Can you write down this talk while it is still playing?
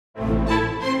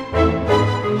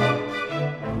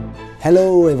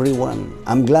Hello everyone,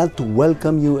 I'm glad to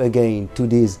welcome you again to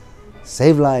this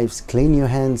Save Lives, Clean Your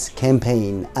Hands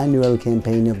campaign, annual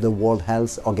campaign of the World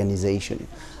Health Organization.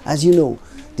 As you know,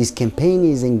 this campaign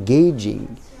is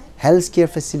engaging healthcare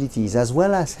facilities as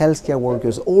well as healthcare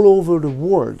workers all over the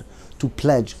world to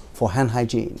pledge for hand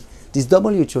hygiene. This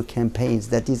WHO campaign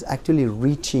that is actually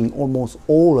reaching almost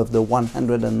all of the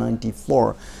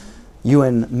 194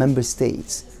 UN member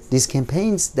states. These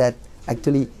campaigns that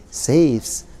actually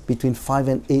saves between 5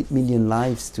 and 8 million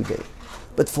lives today.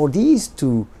 But for these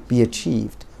to be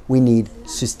achieved, we need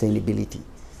sustainability.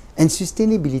 And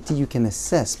sustainability you can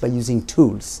assess by using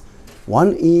tools.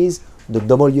 One is the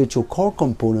WHO core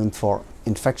component for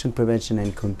infection prevention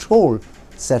and control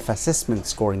self-assessment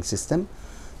scoring system.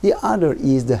 The other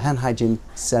is the hand hygiene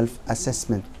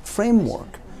self-assessment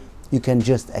framework. You can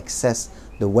just access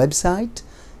the website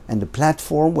and the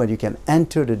platform where you can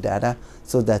enter the data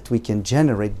so that we can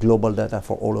generate global data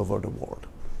for all over the world.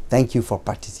 Thank you for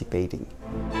participating.